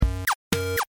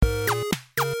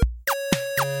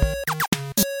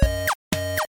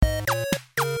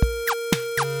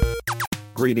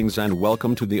Greetings and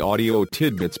welcome to the Audio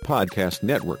Tidbits Podcast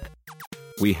Network.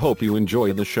 We hope you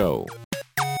enjoy the show.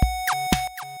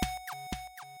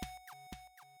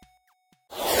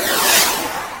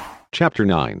 Chapter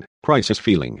 9, Crisis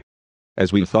Feeling.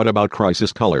 As we thought about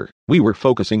crisis color, we were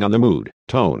focusing on the mood,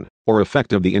 tone, or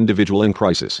effect of the individual in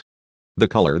crisis. The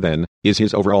color, then, is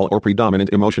his overall or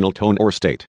predominant emotional tone or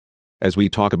state. As we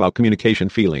talk about communication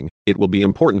feeling, it will be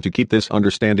important to keep this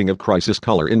understanding of crisis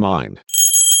color in mind.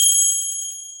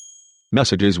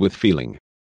 Messages with feeling.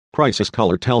 Crisis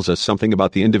color tells us something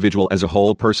about the individual as a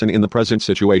whole person in the present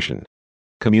situation.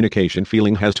 Communication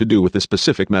feeling has to do with the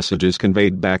specific messages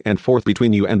conveyed back and forth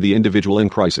between you and the individual in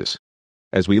crisis.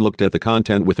 As we looked at the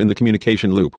content within the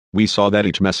communication loop, we saw that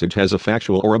each message has a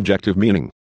factual or objective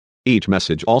meaning. Each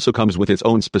message also comes with its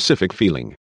own specific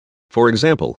feeling. For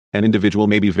example, an individual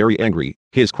may be very angry,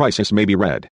 his crisis may be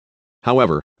red.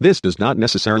 However, this does not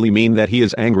necessarily mean that he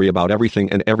is angry about everything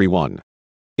and everyone.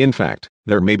 In fact,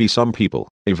 there may be some people,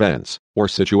 events, or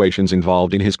situations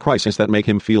involved in his crisis that make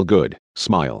him feel good,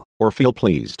 smile, or feel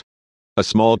pleased. A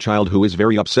small child who is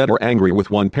very upset or angry with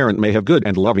one parent may have good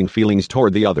and loving feelings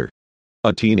toward the other.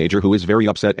 A teenager who is very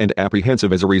upset and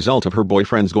apprehensive as a result of her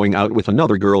boyfriend's going out with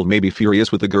another girl may be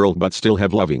furious with the girl but still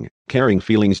have loving, caring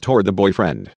feelings toward the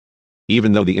boyfriend.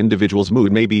 Even though the individual's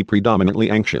mood may be predominantly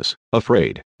anxious,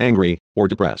 afraid, angry, or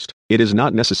depressed, it is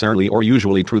not necessarily or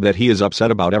usually true that he is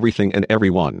upset about everything and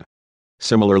everyone.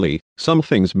 Similarly, some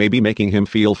things may be making him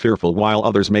feel fearful while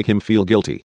others make him feel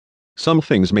guilty. Some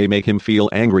things may make him feel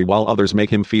angry while others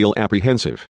make him feel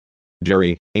apprehensive.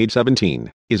 Jerry, age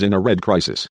 17, is in a red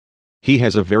crisis. He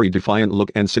has a very defiant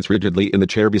look and sits rigidly in the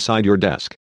chair beside your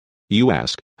desk. You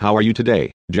ask, "How are you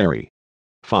today, Jerry?"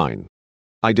 "Fine.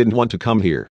 I didn't want to come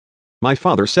here. My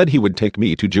father said he would take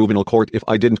me to juvenile court if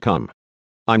I didn't come.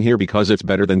 I'm here because it's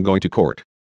better than going to court."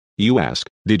 You ask,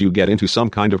 "Did you get into some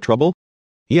kind of trouble?"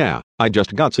 "Yeah, I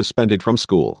just got suspended from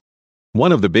school.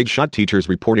 One of the big shot teachers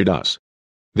reported us.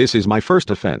 This is my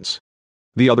first offense.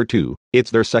 The other two,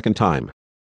 it's their second time.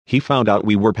 He found out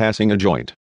we were passing a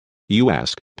joint." You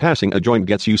ask, "Passing a joint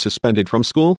gets you suspended from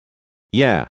school?"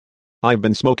 "Yeah. I've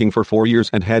been smoking for 4 years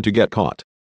and had to get caught."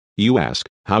 You ask,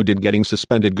 "How did getting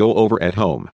suspended go over at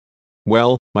home?"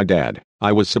 "Well, my dad,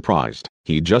 I was surprised.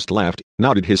 He just laughed,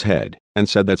 nodded his head, and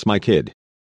said that's my kid."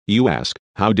 You ask,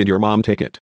 "How did your mom take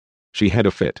it?" "She had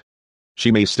a fit.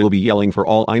 She may still be yelling for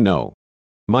all I know.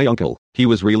 My uncle, he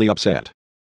was really upset.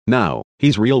 Now,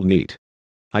 he's real neat.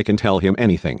 I can tell him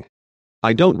anything.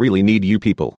 I don't really need you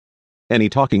people. Any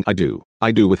talking I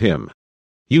do with him."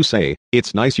 You say,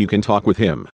 "It's nice you can talk with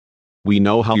him. We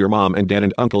know how your mom and dad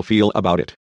and uncle feel about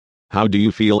it. How do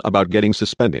you feel about getting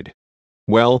suspended?"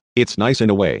 "Well, it's nice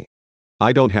in a way.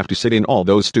 I don't have to sit in all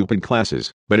those stupid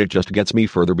classes, but it just gets me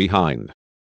further behind.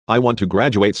 I want to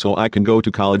graduate so I can go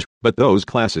to college, but those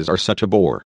classes are such a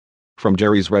bore." From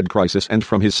Jerry's red crisis and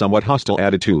from his somewhat hostile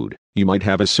attitude, you might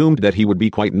have assumed that he would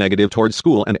be quite negative towards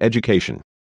school and education.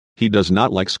 He does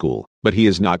not like school, but he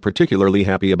is not particularly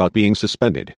happy about being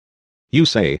suspended. You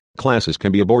say, "Classes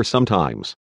can be a bore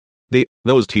sometimes.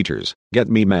 Those teachers get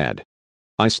me mad.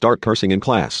 I start cursing in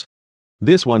class.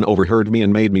 This one overheard me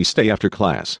and made me stay after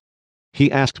class.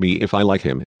 He asked me if I like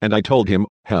him, and I told him,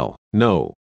 hell,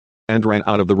 no. And ran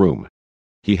out of the room.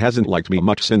 He hasn't liked me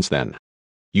much since then."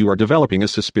 You are developing a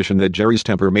suspicion that Jerry's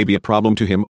temper may be a problem to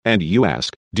him, and you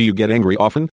ask, "Do you get angry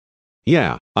often?"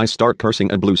 "Yeah, I start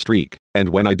cursing a blue streak, and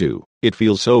when I do, it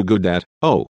feels so good that,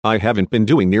 I haven't been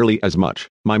doing nearly as much.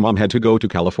 My mom had to go to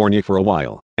California for a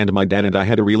while, and my dad and I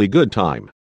had a really good time.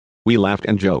 We laughed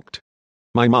and joked.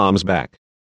 My mom's back.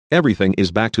 Everything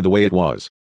is back to the way it was."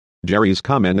 Jerry's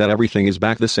comment that everything is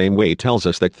back the same way tells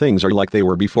us that things are like they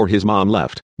were before his mom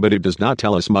left, but it does not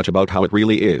tell us much about how it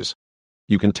really is.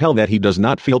 You can tell that he does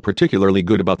not feel particularly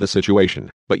good about the situation,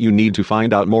 but you need to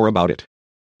find out more about it.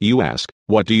 You ask,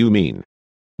 "What do you mean?"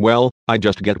 "Well, I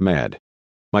just get mad.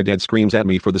 My dad screams at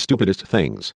me for the stupidest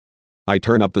things. I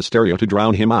turn up the stereo to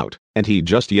drown him out, and he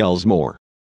just yells more."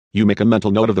 You make a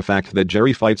mental note of the fact that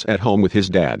Jerry fights at home with his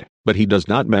dad, but he does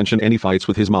not mention any fights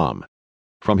with his mom.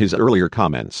 From his earlier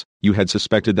comments, you had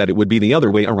suspected that it would be the other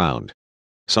way around.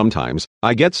 "Sometimes,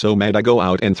 I get so mad I go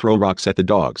out and throw rocks at the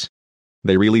dogs.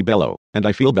 They really bellow, and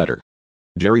I feel better."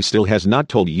 Jerry still has not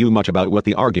told you much about what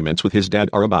the arguments with his dad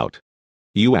are about.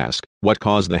 You ask, "What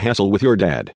caused the hassle with your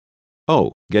dad?"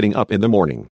 "Oh, getting up in the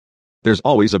morning. There's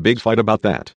always a big fight about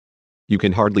that. You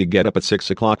can hardly get up at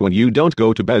 6 o'clock when you don't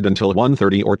go to bed until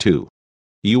 1:30 or 2.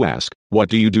 You ask, "What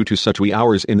do you do to such wee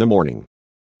hours in the morning?"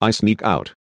 "I sneak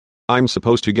out. I'm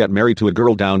supposed to get married to a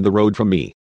girl down the road from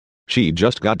me. She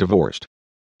just got divorced.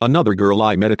 Another girl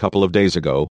I met a couple of days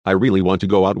ago, I really want to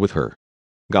go out with her.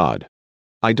 God.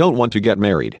 I don't want to get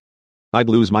married. I'd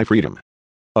lose my freedom.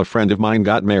 A friend of mine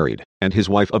got married, and his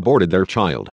wife aborted their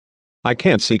child. I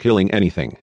can't see killing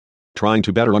anything. Trying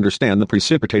to better understand the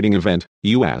precipitating event,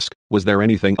 you ask, was there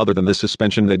anything other than the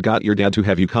suspension that got your dad to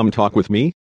have you come talk with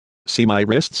me? See my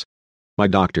wrists? My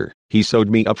doctor, he sewed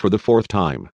me up for the 4th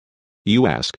time. You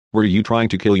ask, were you trying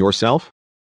to kill yourself?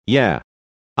 Yeah.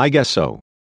 I guess so.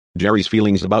 Jerry's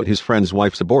feelings about his friend's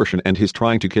wife's abortion and his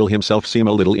trying to kill himself seem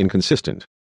a little inconsistent.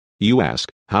 You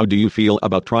ask, how do you feel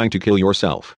about trying to kill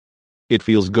yourself? It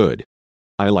feels good.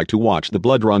 I like to watch the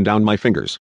blood run down my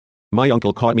fingers. My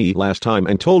uncle caught me last time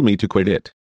and told me to quit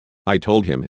it. I told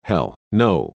him, hell,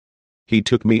 no. He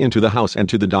took me into the house and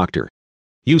to the doctor.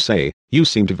 You say, you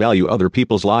seem to value other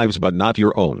people's lives but not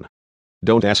your own.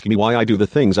 Don't ask me why I do the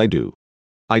things I do.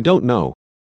 I don't know.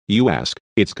 You ask,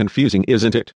 it's confusing,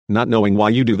 isn't it, not knowing why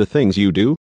you do the things you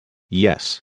do?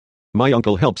 Yes. My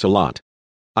uncle helps a lot.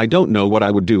 I don't know what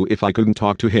I would do if I couldn't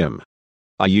talk to him.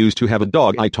 I used to have a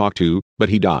dog I talked to, but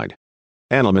he died.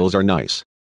 Animals are nice.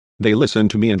 They listen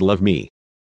to me and love me.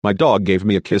 My dog gave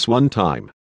me a kiss one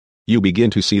time. You begin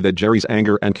to see that Jerry's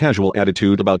anger and casual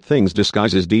attitude about things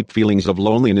disguises deep feelings of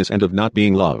loneliness and of not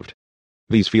being loved.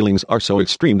 These feelings are so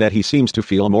extreme that he seems to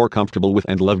feel more comfortable with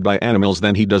and loved by animals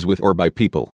than he does with or by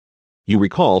people. You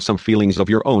recall some feelings of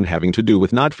your own having to do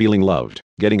with not feeling loved,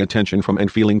 getting attention from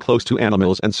and feeling close to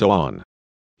animals and so on.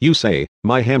 You say,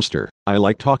 my hamster, I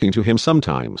like talking to him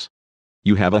sometimes.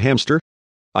 You have a hamster?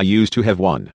 I used to have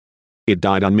one. It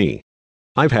died on me.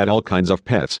 I've had all kinds of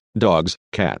pets, dogs,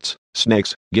 cats,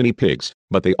 snakes, guinea pigs,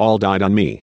 but they all died on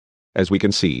me. As we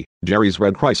can see, Jerry's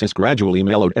red crisis gradually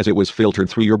mellowed as it was filtered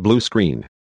through your blue screen.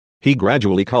 He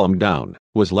gradually calmed down,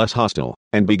 was less hostile,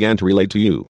 and began to relate to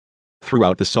you.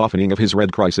 Throughout the softening of his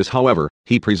red crisis, however,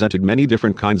 he presented many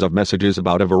different kinds of messages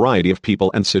about a variety of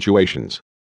people and situations.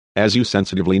 As you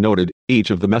sensitively noted,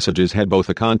 each of the messages had both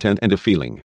a content and a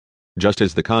feeling. Just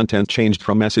as the content changed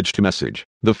from message to message,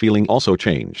 the feeling also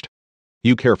changed.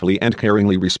 You carefully and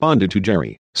caringly responded to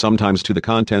Jerry, sometimes to the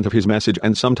content of his message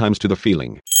and sometimes to the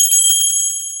feeling.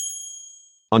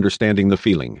 Understanding the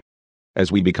feeling.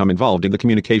 As we become involved in the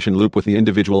communication loop with the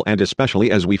individual and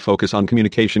especially as we focus on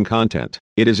communication content,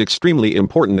 it is extremely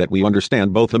important that we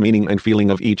understand both the meaning and feeling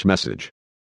of each message.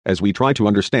 As we try to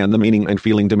understand the meaning and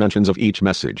feeling dimensions of each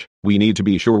message, we need to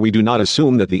be sure we do not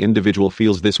assume that the individual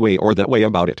feels this way or that way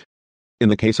about it. In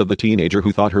the case of the teenager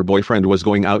who thought her boyfriend was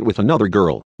going out with another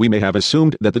girl, we may have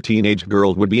assumed that the teenage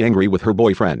girl would be angry with her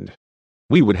boyfriend.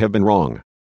 We would have been wrong.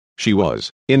 She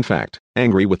was, in fact,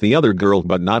 angry with the other girl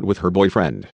but not with her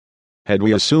boyfriend. Had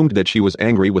we assumed that she was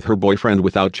angry with her boyfriend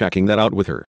without checking that out with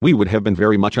her, we would have been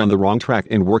very much on the wrong track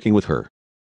in working with her.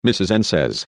 Mrs. N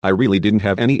says, I really didn't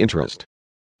have any interest.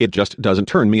 It just doesn't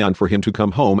turn me on for him to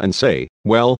come home and say,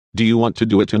 well, do you want to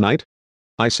do it tonight?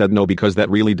 I said no because that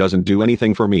really doesn't do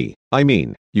anything for me. I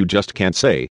mean, you just can't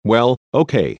say, well,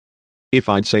 okay. If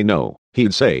I'd say no,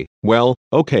 he'd say, well,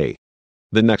 okay.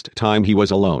 The next time he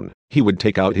was alone, he would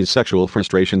take out his sexual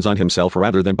frustrations on himself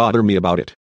rather than bother me about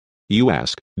it. You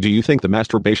ask, do you think the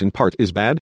masturbation part is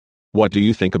bad? What do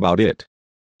you think about it?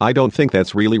 I don't think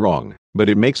that's really wrong, but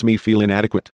it makes me feel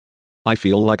inadequate. I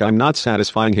feel like I'm not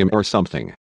satisfying him or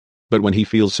something. But when he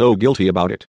feels so guilty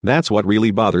about it, that's what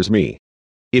really bothers me.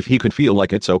 If he could feel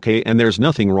like it's okay and there's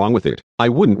nothing wrong with it, I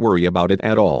wouldn't worry about it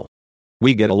at all.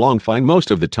 We get along fine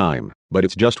most of the time, but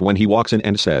it's just when he walks in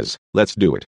and says, let's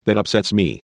do it, that upsets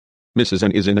me. Mrs.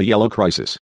 N is in a yellow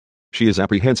crisis. She is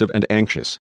apprehensive and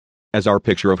anxious. As our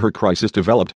picture of her crisis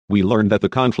developed, we learned that the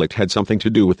conflict had something to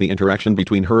do with the interaction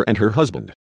between her and her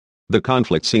husband. The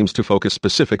conflict seems to focus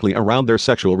specifically around their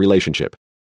sexual relationship.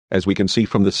 As we can see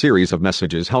from the series of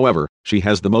messages, however, she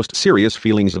has the most serious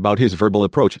feelings about his verbal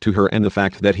approach to her and the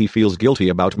fact that he feels guilty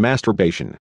about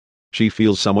masturbation. She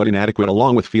feels somewhat inadequate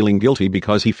along with feeling guilty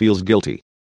because he feels guilty.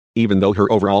 Even though her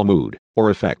overall mood, or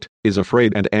affect, is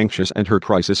afraid and anxious and her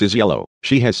crisis is yellow,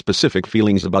 she has specific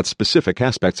feelings about specific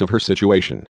aspects of her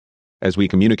situation. As we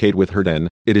communicate with her then,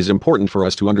 it is important for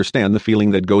us to understand the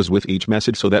feeling that goes with each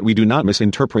message so that we do not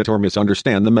misinterpret or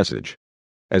misunderstand the message.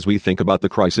 As we think about the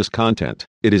crisis content,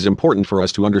 it is important for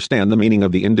us to understand the meaning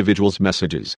of the individual's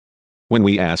messages. When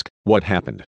we ask, what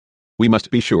happened? We must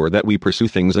be sure that we pursue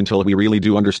things until we really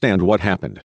do understand what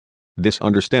happened. This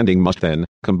understanding must then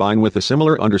combine with a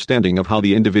similar understanding of how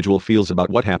the individual feels about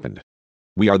what happened.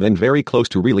 We are then very close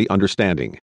to really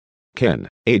understanding. Ken,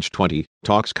 age 20,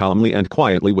 talks calmly and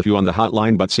quietly with you on the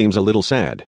hotline but seems a little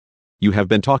sad. You have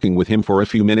been talking with him for a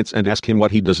few minutes and ask him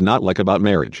what he does not like about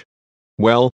marriage.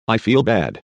 Well, I feel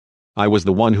bad. I was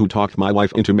the one who talked my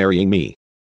wife into marrying me.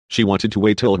 She wanted to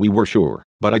wait till we were sure,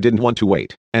 but I didn't want to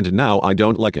wait, and now I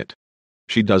don't like it.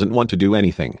 She doesn't want to do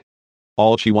anything.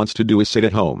 All she wants to do is sit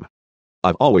at home.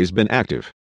 I've always been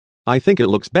active. I think it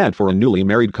looks bad for a newly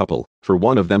married couple, for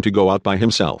one of them to go out by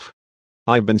himself.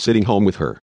 I've been sitting home with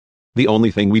her. The only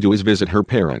thing we do is visit her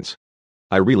parents.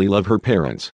 I really love her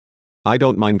parents. I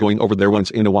don't mind going over there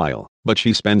once in a while, but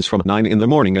she spends from 9 in the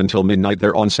morning until midnight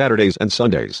there on Saturdays and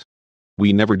Sundays.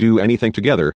 We never do anything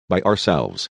together, by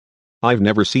ourselves. I've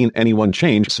never seen anyone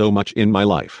change so much in my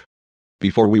life.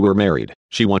 Before we were married,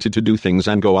 she wanted to do things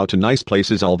and go out to nice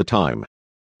places all the time.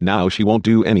 Now she won't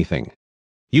do anything.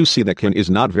 You see that Ken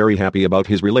is not very happy about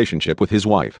his relationship with his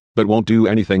wife, but won't do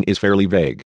anything is fairly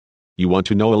vague. You want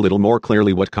to know a little more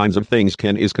clearly what kinds of things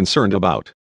Ken is concerned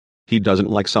about. He doesn't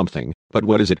like something, but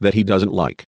what is it that he doesn't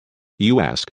like? You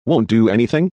ask, won't do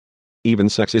anything? Even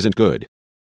sex isn't good.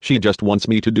 She just wants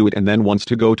me to do it and then wants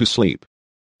to go to sleep.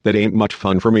 That ain't much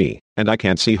fun for me, and I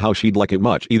can't see how she'd like it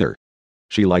much either.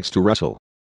 She likes to wrestle.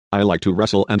 I like to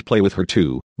wrestle and play with her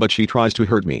too, but she tries to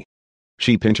hurt me.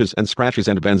 She pinches and scratches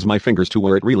and bends my fingers to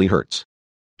where it really hurts.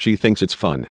 She thinks it's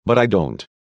fun, but I don't.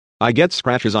 I get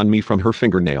scratches on me from her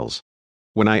fingernails.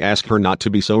 When I ask her not to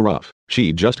be so rough,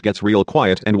 she just gets real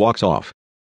quiet and walks off.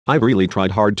 I've really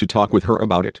tried hard to talk with her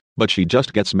about it, but she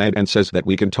just gets mad and says that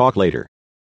we can talk later.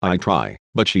 I try,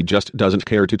 but she just doesn't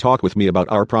care to talk with me about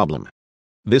our problem.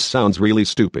 This sounds really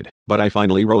stupid, but I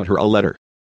finally wrote her a letter.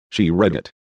 She read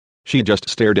it. She just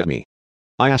stared at me.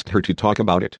 I asked her to talk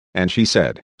about it, and she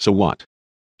said, "So what?"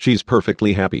 She's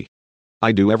perfectly happy.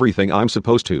 I do everything I'm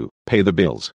supposed to, pay the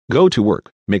bills, go to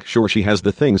work, make sure she has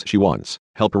the things she wants,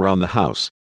 help around the house.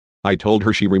 I told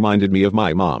her she reminded me of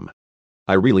my mom.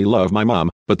 I really love my mom,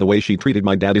 but the way she treated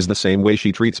my dad is the same way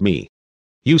she treats me.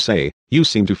 You say, you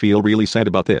seem to feel really sad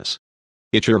about this.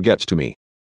 It sure gets to me.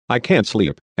 I can't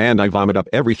sleep, and I vomit up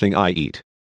everything I eat.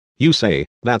 You say,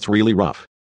 that's really rough.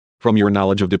 From your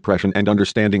knowledge of depression and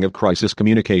understanding of crisis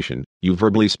communication, you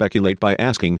verbally speculate by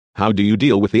asking, how do you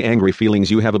deal with the angry feelings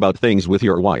you have about things with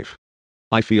your wife?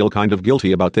 I feel kind of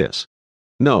guilty about this.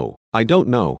 No, I don't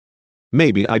know.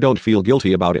 Maybe I don't feel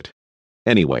guilty about it.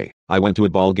 Anyway, I went to a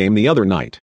ball game the other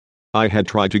night. I had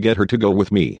tried to get her to go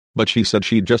with me, but she said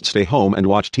she'd just stay home and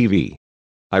watch TV.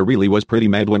 I really was pretty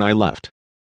mad when I left.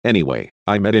 Anyway,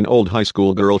 I met an old high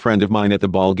school girlfriend of mine at the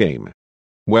ball game.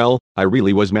 Well, I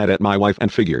really was mad at my wife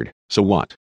and figured, so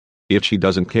what? If she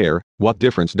doesn't care, what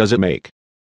difference does it make?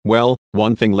 Well,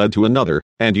 one thing led to another,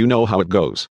 and you know how it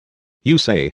goes. You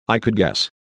say, I could guess.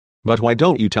 But why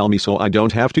don't you tell me so I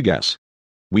don't have to guess?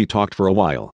 We talked for a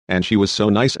while, and she was so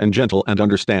nice and gentle and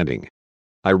understanding.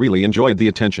 I really enjoyed the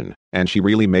attention, and she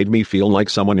really made me feel like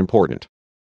someone important.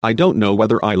 I don't know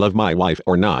whether I love my wife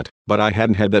or not, but I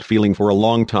hadn't had that feeling for a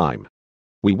long time.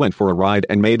 We went for a ride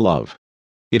and made love.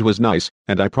 It was nice,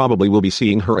 and I probably will be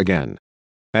seeing her again.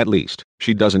 At least,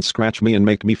 she doesn't scratch me and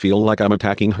make me feel like I'm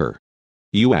attacking her.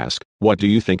 You ask, what do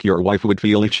you think your wife would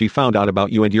feel if she found out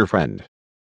about you and your friend?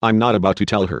 I'm not about to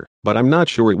tell her, but I'm not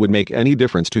sure it would make any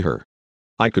difference to her.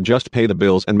 I could just pay the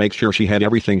bills and make sure she had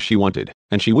everything she wanted,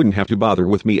 and she wouldn't have to bother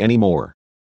with me anymore.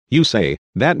 You say,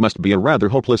 that must be a rather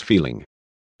hopeless feeling.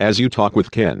 As you talk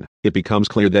with Ken, it becomes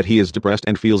clear that he is depressed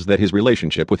and feels that his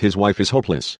relationship with his wife is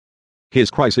hopeless. His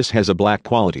crisis has a black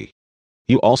quality.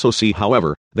 You also see,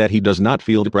 however, that he does not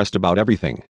feel depressed about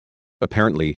everything.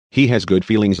 Apparently, he has good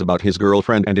feelings about his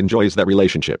girlfriend and enjoys that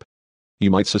relationship. You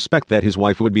might suspect that his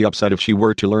wife would be upset if she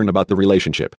were to learn about the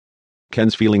relationship.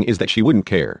 Ken's feeling is that she wouldn't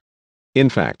care. In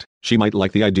fact, she might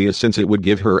like the idea since it would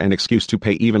give her an excuse to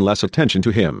pay even less attention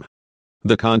to him.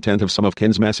 The content of some of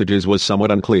Ken's messages was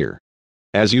somewhat unclear.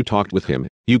 As you talked with him,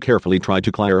 you carefully tried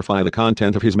to clarify the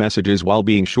content of his messages while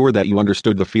being sure that you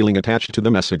understood the feeling attached to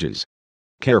the messages.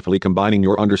 Carefully combining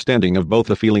your understanding of both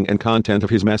the feeling and content of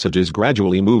his messages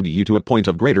gradually moved you to a point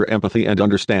of greater empathy and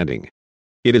understanding.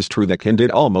 It is true that Ken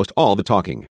did almost all the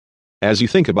talking. As you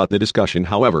think about the discussion,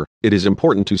 however, it is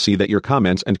important to see that your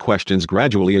comments and questions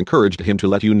gradually encouraged him to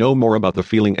let you know more about the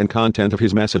feeling and content of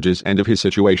his messages and of his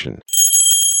situation.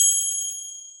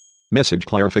 Message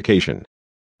clarification.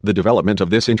 The development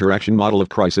of this interaction model of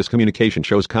crisis communication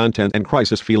shows content and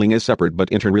crisis feeling as separate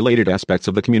but interrelated aspects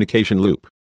of the communication loop.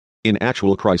 In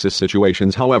actual crisis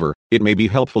situations, however, it may be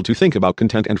helpful to think about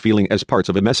content and feeling as parts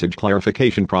of a message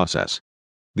clarification process.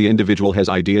 The individual has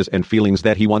ideas and feelings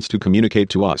that he wants to communicate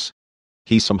to us.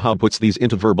 He somehow puts these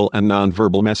into verbal and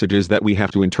non-verbal messages that we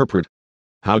have to interpret.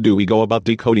 How do we go about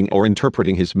decoding or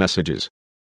interpreting his messages?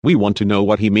 We want to know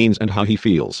what he means and how he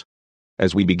feels.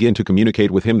 As we begin to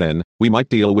communicate with him, then, we might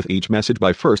deal with each message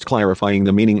by first clarifying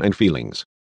the meaning and feelings.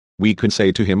 We could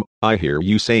say to him, I hear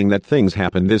you saying that things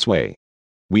happen this way.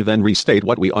 We then restate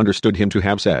what we understood him to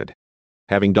have said.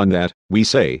 Having done that, we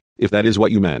say, if that is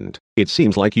what you meant, it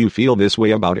seems like you feel this way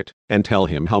about it, and tell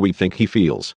him how we think he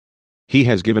feels. He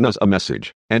has given us a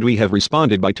message, and we have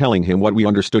responded by telling him what we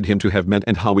understood him to have meant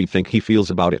and how we think he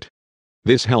feels about it.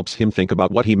 This helps him think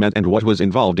about what he meant and what was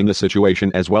involved in the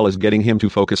situation, as well as getting him to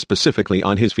focus specifically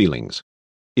on his feelings.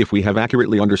 If we have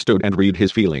accurately understood and read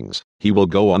his feelings, he will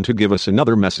go on to give us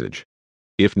another message.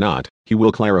 If not, he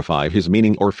will clarify his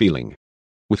meaning or feeling.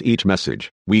 With each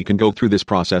message, we can go through this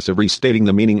process of restating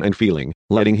the meaning and feeling,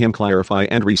 letting him clarify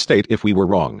and restate if we were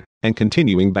wrong, and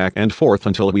continuing back and forth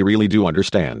until we really do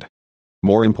understand.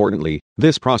 More importantly,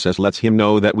 this process lets him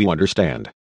know that we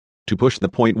understand. To push the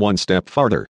point one step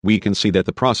farther, we can see that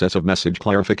the process of message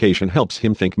clarification helps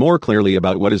him think more clearly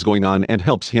about what is going on and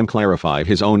helps him clarify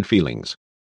his own feelings.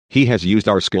 He has used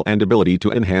our skill and ability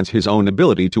to enhance his own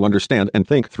ability to understand and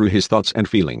think through his thoughts and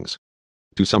feelings.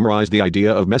 To summarize the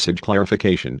idea of message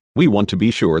clarification, we want to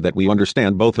be sure that we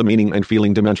understand both the meaning and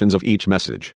feeling dimensions of each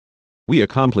message. We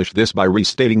accomplish this by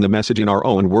restating the message in our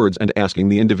own words and asking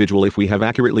the individual if we have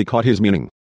accurately caught his meaning.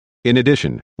 In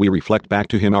addition, we reflect back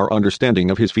to him our understanding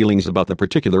of his feelings about the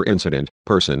particular incident,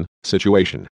 person,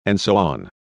 situation, and so on.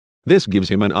 This gives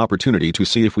him an opportunity to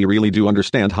see if we really do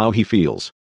understand how he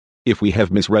feels. If we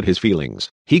have misread his feelings,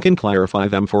 he can clarify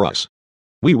them for us.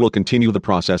 We will continue the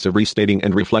process of restating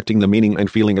and reflecting the meaning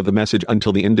and feeling of the message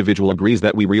until the individual agrees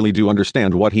that we really do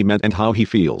understand what he meant and how he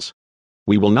feels.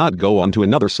 We will not go on to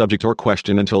another subject or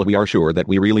question until we are sure that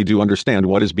we really do understand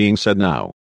what is being said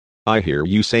now. I hear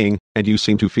you saying, and you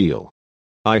seem to feel.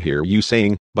 I hear you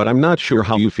saying, but I'm not sure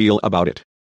how you feel about it.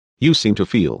 You seem to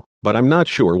feel, but I'm not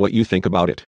sure what you think about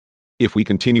it. If we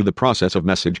continue the process of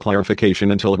message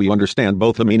clarification until we understand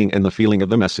both the meaning and the feeling of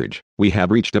the message, we have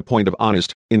reached a point of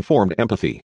honest, informed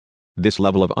empathy. This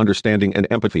level of understanding and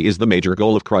empathy is the major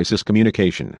goal of crisis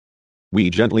communication. We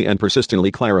gently and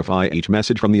persistently clarify each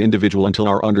message from the individual until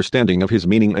our understanding of his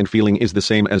meaning and feeling is the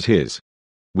same as his.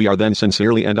 We are then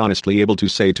sincerely and honestly able to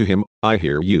say to him, I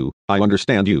hear you, I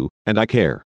understand you, and I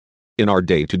care. In our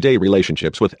day-to-day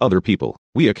relationships with other people,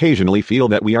 we occasionally feel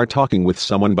that we are talking with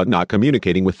someone but not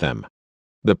communicating with them.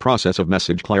 The process of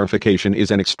message clarification is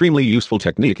an extremely useful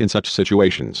technique in such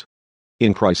situations.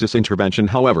 In crisis intervention,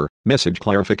 however, message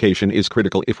clarification is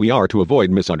critical if we are to avoid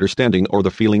misunderstanding or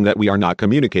the feeling that we are not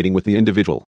communicating with the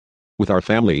individual. With our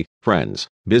family, friends,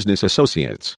 business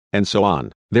associates, and so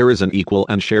on, there is an equal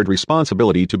and shared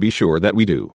responsibility to be sure that we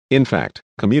do, in fact,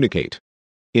 communicate.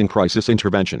 In crisis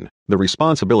intervention, the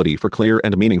responsibility for clear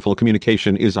and meaningful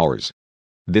communication is ours.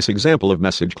 This example of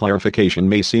message clarification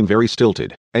may seem very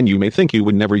stilted, and you may think you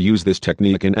would never use this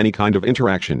technique in any kind of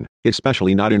interaction,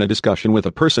 especially not in a discussion with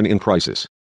a person in crisis.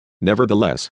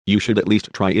 Nevertheless, you should at least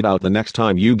try it out the next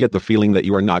time you get the feeling that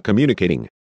you are not communicating.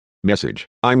 Message: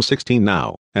 I'm 16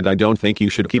 now, and I don't think you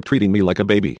should keep treating me like a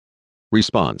baby.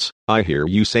 Response: I hear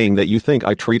you saying that you think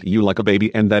I treat you like a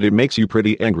baby and that it makes you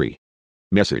pretty angry.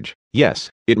 Message: yes,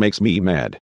 it makes me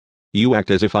mad. You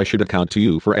act as if I should account to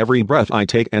you for every breath I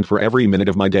take and for every minute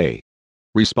of my day.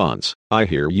 Response: I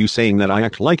hear you saying that I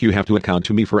act like you have to account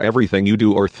to me for everything you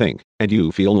do or think, and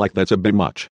you feel like that's a bit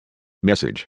much.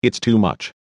 Message: it's too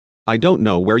much. I don't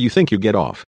know where you think you get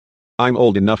off. I'm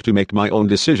old enough to make my own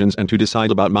decisions and to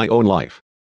decide about my own life.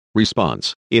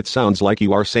 Response: it sounds like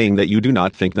you are saying that you do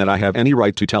not think that I have any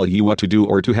right to tell you what to do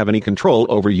or to have any control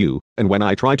over you, and when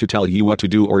I try to tell you what to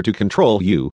do or to control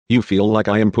you, you feel like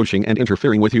I am pushing and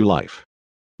interfering with your life.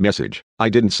 Message: I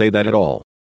didn't say that at all.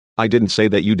 I didn't say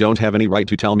that you don't have any right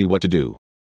to tell me what to do.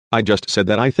 I just said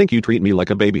that I think you treat me like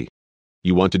a baby.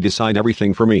 You want to decide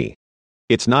everything for me.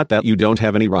 It's not that you don't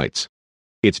have any rights.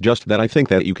 It's just that I think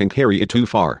that you can carry it too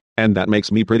far, and that makes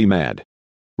me pretty mad.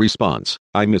 Response: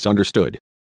 I misunderstood.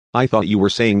 I thought you were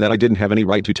saying that I didn't have any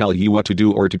right to tell you what to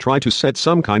do or to try to set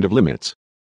some kind of limits.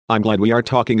 I'm glad we are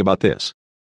talking about this.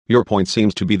 Your point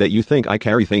seems to be that you think I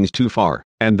carry things too far,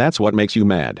 and that's what makes you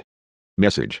mad.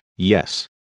 Message: yes.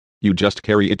 You just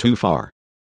carry it too far.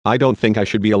 I don't think I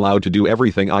should be allowed to do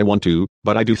everything I want to,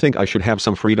 but I do think I should have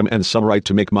some freedom and some right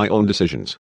to make my own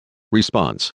decisions.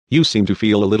 Response: you seem to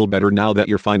feel a little better now that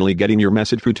you're finally getting your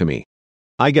message through to me.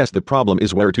 I guess the problem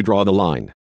is where to draw the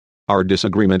line. Our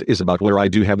disagreement is about where I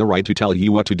do have the right to tell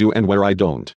you what to do and where I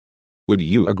don't. Would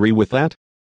you agree with that?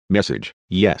 Message: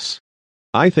 yes.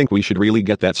 I think we should really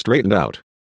get that straightened out.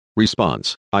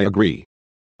 Response: I agree.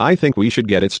 I think we should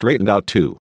get it straightened out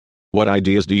too. What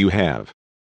ideas do you have?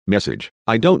 Message: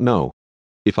 I don't know.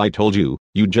 If I told you,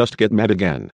 you'd just get mad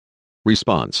again.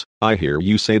 Response: I hear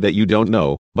you say that you don't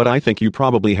know, but I think you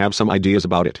probably have some ideas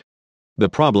about it. The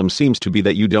problem seems to be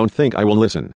that you don't think I will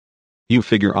listen. You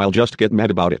figure I'll just get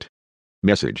mad about it.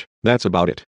 Message: that's about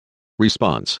it.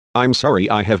 Response: I'm sorry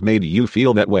I have made you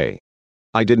feel that way.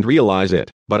 I didn't realize it,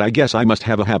 but I guess I must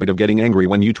have a habit of getting angry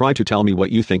when you try to tell me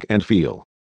what you think and feel.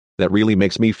 That really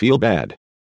makes me feel bad.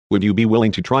 Would you be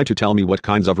willing to try to tell me what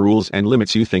kinds of rules and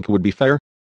limits you think would be fair?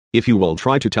 If you will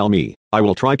try to tell me, I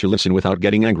will try to listen without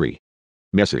getting angry.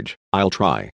 Message: I'll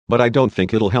try, but I don't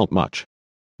think it'll help much.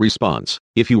 Response: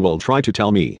 if you will try to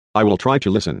tell me, I will try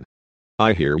to listen.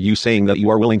 I hear you saying that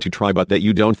you are willing to try but that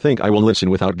you don't think I will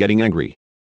listen without getting angry.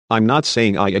 I'm not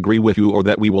saying I agree with you or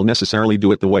that we will necessarily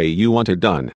do it the way you want it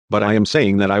done, but I am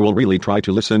saying that I will really try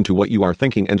to listen to what you are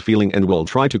thinking and feeling and will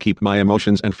try to keep my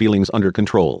emotions and feelings under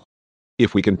control.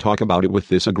 If we can talk about it with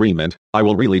this agreement, I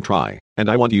will really try, and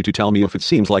I want you to tell me if it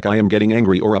seems like I am getting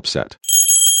angry or upset.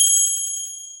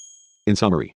 In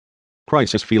summary,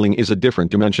 crisis feeling is a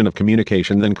different dimension of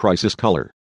communication than crisis color.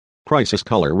 Crisis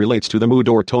color relates to the mood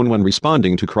or tone when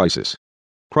responding to crisis.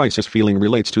 Crisis feeling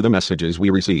relates to the messages we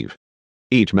receive.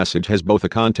 Each message has both a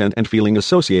content and feeling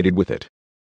associated with it.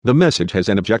 The message has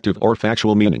an objective or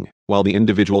factual meaning, while the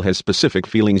individual has specific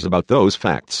feelings about those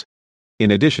facts.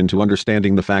 In addition to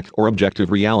understanding the fact or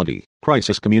objective reality,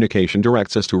 crisis communication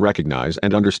directs us to recognize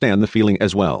and understand the feeling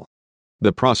as well.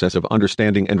 The process of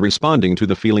understanding and responding to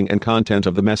the feeling and content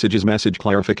of the message is message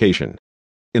clarification.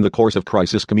 In the course of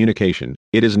crisis communication,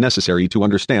 it is necessary to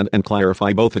understand and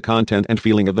clarify both the content and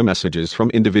feeling of the messages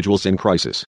from individuals in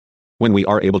crisis. When we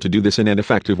are able to do this in an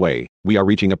effective way, we are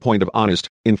reaching a point of honest,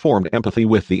 informed empathy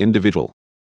with the individual.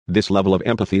 This level of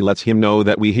empathy lets him know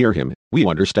that we hear him, we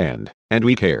understand, and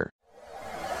we care.